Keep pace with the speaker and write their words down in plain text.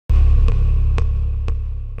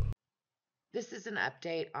This is an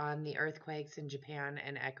update on the earthquakes in Japan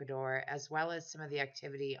and Ecuador, as well as some of the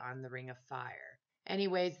activity on the Ring of Fire.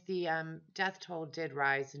 Anyways, the death toll did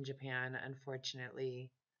rise in Japan,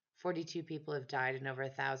 unfortunately. 42 people have died and over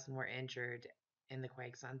 1,000 were injured in the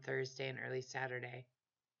quakes on Thursday and early Saturday.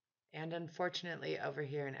 And unfortunately, over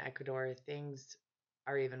here in Ecuador, things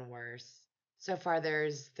are even worse. So far,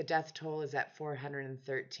 the death toll is at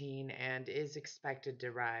 413 and is expected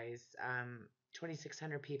to rise.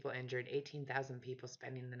 2,600 people injured, 18,000 people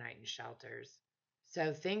spending the night in shelters.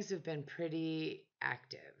 So things have been pretty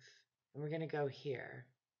active. And we're going to go here,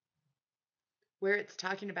 where it's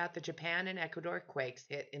talking about the Japan and Ecuador quakes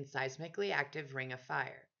hit in seismically active Ring of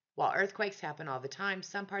Fire. While earthquakes happen all the time,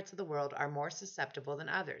 some parts of the world are more susceptible than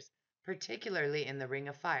others, particularly in the Ring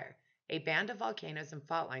of Fire, a band of volcanoes and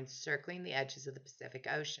fault lines circling the edges of the Pacific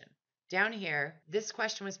Ocean. Down here, this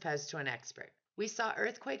question was posed to an expert. We saw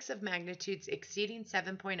earthquakes of magnitudes exceeding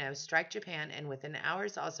 7.0 strike Japan and within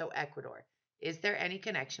hours also Ecuador. Is there any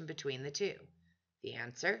connection between the two? The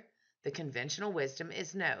answer? The conventional wisdom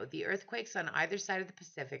is no. The earthquakes on either side of the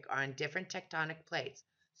Pacific are on different tectonic plates,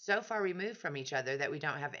 so far removed from each other that we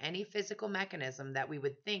don't have any physical mechanism that we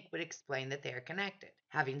would think would explain that they are connected.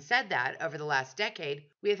 Having said that, over the last decade,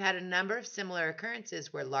 we have had a number of similar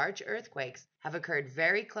occurrences where large earthquakes have occurred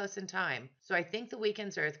very close in time, so I think the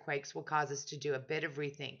weekend's earthquakes will cause us to do a bit of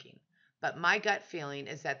rethinking. But my gut feeling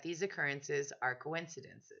is that these occurrences are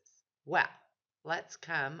coincidences. Well, let's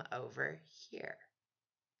come over here.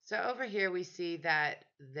 So over here we see that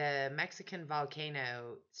the Mexican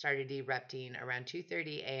volcano started erupting around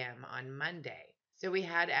 2:30 a.m. on Monday. So we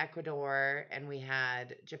had Ecuador and we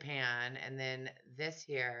had Japan and then this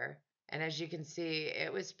here. And as you can see,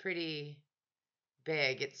 it was pretty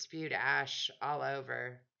big. It spewed ash all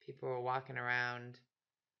over. People were walking around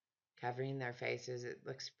covering their faces. It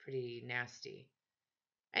looks pretty nasty.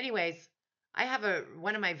 Anyways, I have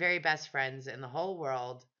one of my very best friends in the whole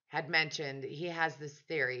world had mentioned he has this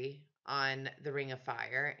theory on the Ring of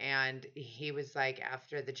Fire. And he was like,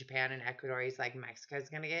 after the Japan and Ecuador, he's like, Mexico's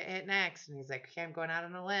going to get hit next. And he's like, okay, I'm going out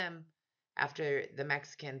on a limb. After the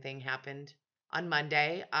Mexican thing happened on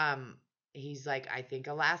Monday, he's like, I think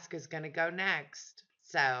Alaska's going to go next.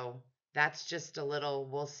 So that's just a little,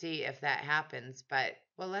 we'll see if that happens. But,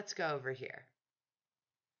 well, let's go over here.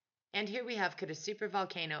 And here we have, could a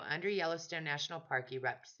supervolcano under Yellowstone National Park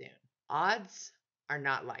erupt soon? Odds are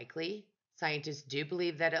not likely. Scientists do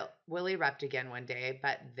believe that it will erupt again one day,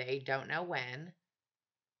 but they don't know when.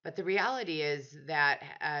 But the reality is that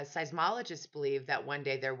seismologists believe that one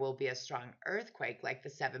day there will be a strong earthquake like the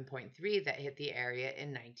 7.3 that hit the area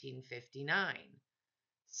in 1959.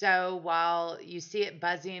 So while you see it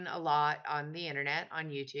buzzing a lot on the internet, on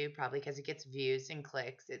YouTube, probably because it gets views and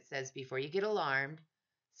clicks, it says, before you get alarmed,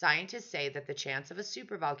 scientists say that the chance of a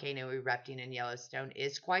supervolcano erupting in Yellowstone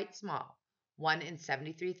is quite small, 1 in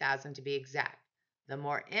 73,000 to be exact. The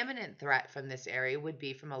more imminent threat from this area would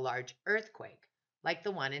be from a large earthquake, like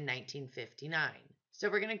the one in 1959. So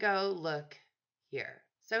we're going to go look here.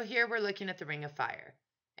 So here we're looking at the Ring of Fire,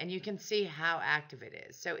 and you can see how active it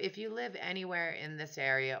is. So if you live anywhere in this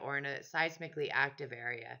area or in a seismically active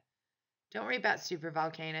area, don't worry about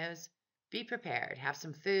supervolcanoes. Be prepared. Have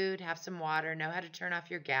some food, have some water, know how to turn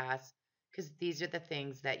off your gas, because these are the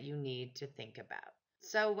things that you need to think about.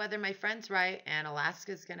 So whether my friend's right and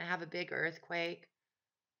Alaska's going to have a big earthquake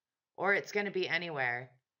or it's going to be anywhere,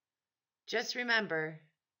 just remember,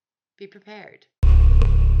 be prepared.